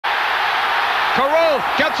Carruth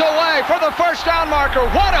gets away for the first down marker.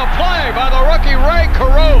 What a play by the rookie Rae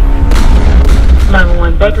Carruth.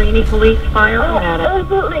 911 Baker, you need police, fire,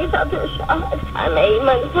 police have been shot. I'm 8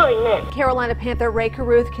 months pregnant. Carolina Panther Rae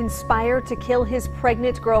Carruth conspired to kill his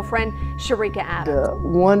pregnant girlfriend, Cherica Adams. The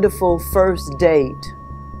wonderful first date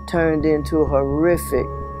turned into a horrific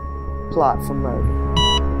plot for murder.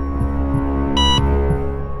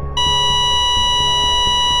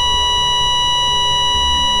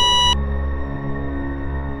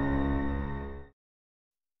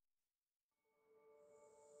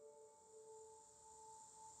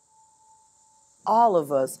 All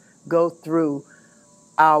of us go through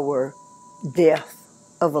our death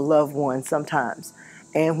of a loved one sometimes.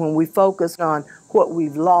 And when we focus on what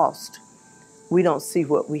we've lost, we don't see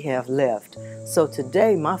what we have left. So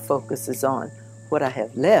today, my focus is on what I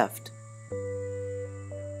have left.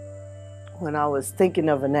 When I was thinking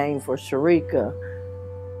of a name for Cherica,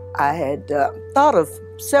 I had thought of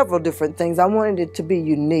several different things. I wanted it to be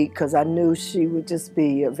unique because I knew she would just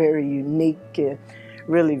be a very unique,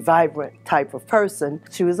 really vibrant type of person.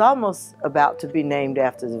 She was almost about to be named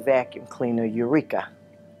after the vacuum cleaner Eureka,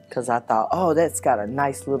 because I thought, oh, that's got a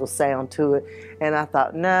nice little sound to it. And I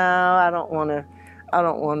thought, no, I don't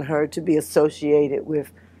want her to be associated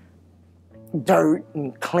with dirt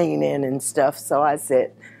and cleaning and stuff. So I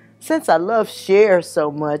said, since I love Cher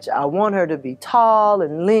so much, I want her to be tall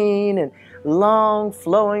and lean and long,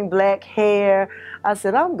 flowing black hair. I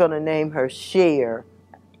said, I'm gonna name her Cher,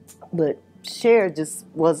 but Cher just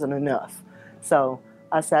wasn't enough. So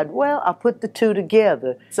I said, well, I put the two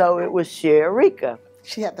together. So it was Cherica.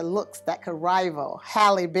 She had the looks that could rival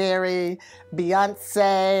Halle Berry,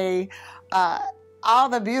 Beyonce, all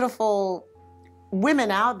the beautiful women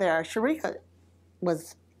out there. Cherica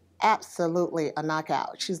was absolutely a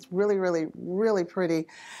knockout. She's really, really, really pretty,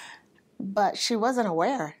 but she wasn't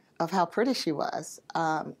aware of how pretty she was.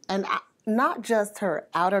 Not just her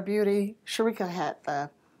outer beauty, Cherica had the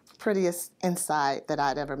prettiest inside that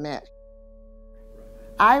I'd ever met.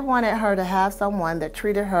 I wanted her to have someone that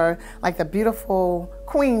treated her like the beautiful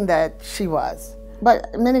queen that she was. But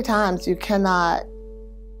many times you cannot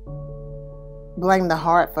blame the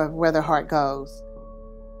heart for where the heart goes.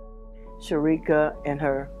 Cherica and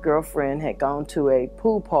her girlfriend had gone to a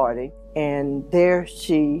pool party, and there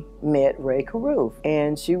she met Rae Carruth.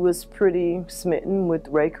 And she was pretty smitten with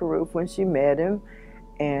Rae Carruth when she met him,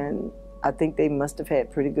 and I think they must have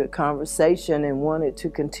had pretty good conversation and wanted to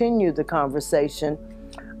continue the conversation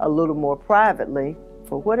a little more privately.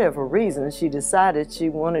 For whatever reason, she decided she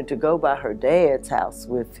wanted to go by her dad's house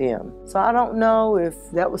with him. So I don't know if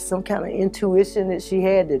that was some kind of intuition that she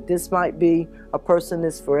had, that this might be a person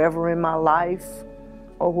that's forever in my life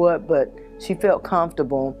or what, but she felt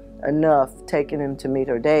comfortable enough taking him to meet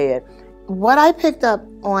her dad. What I picked up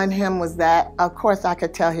on him was that, of course, I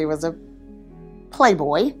could tell he was a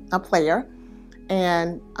playboy, a player,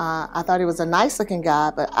 and I thought he was a nice-looking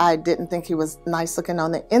guy, but I didn't think he was nice-looking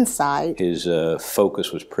on the inside. His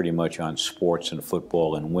focus was pretty much on sports and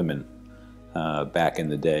football and women back in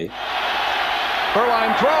the day.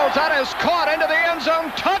 Burline throws, that is caught into the end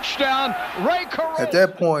zone, touchdown, Rae Carruth. At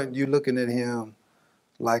that point, you're looking at him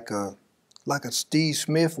like a Steve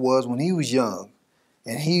Smith was when he was young,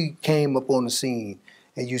 and he came up on the scene,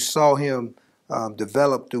 and you saw him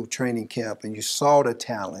develop through training camp, and you saw the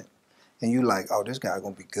talent, and you're like, oh, this guy's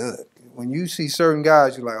gonna be good. When you see certain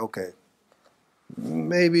guys, you're like, okay,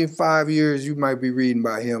 maybe in 5 years you might be reading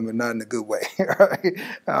about him, and not in a good way, right?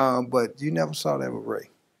 But you never saw that with Rae.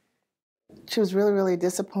 She was really, really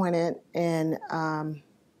disappointed in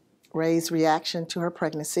Rae's reaction to her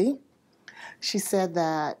pregnancy. She said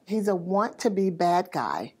that he's a want-to-be bad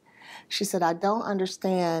guy. She said, I don't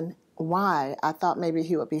understand why. I thought maybe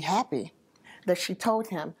he would be happy. That she told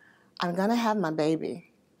him, I'm gonna have my baby.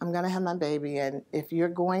 I'm gonna have my baby, and if you're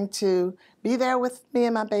going to be there with me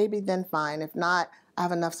and my baby, then fine. If not, I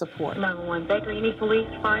have enough support. 911 Baker, you need police,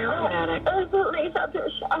 fire, Police have been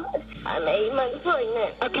shot. I'm 8 months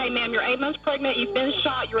pregnant. Okay, ma'am, you're 8 months pregnant. You've been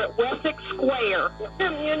shot. You're at Wessex Square.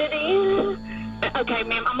 Community. Okay,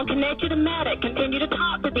 ma'am, I'm gonna connect you to medic. Continue to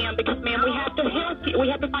talk to them because, ma'am, we have to help you. We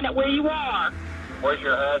have to find out where you are. Where's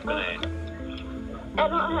your husband at? I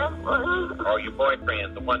don't have one. Or your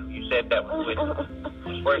boyfriend, the one you said that was with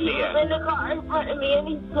you? Where's he at? He's in the car in front of me, and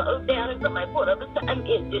he slowed down, and somebody pulled up beside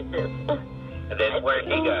me and did this. And then where'd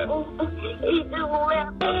he go? He just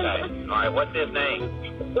left. Okay. All right, what's his name?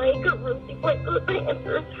 Rae Carruth. He played for the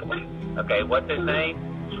Panthers. Okay, what's his name?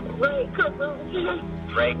 Rae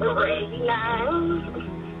Carruth. Rae Carruth.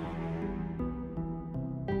 89.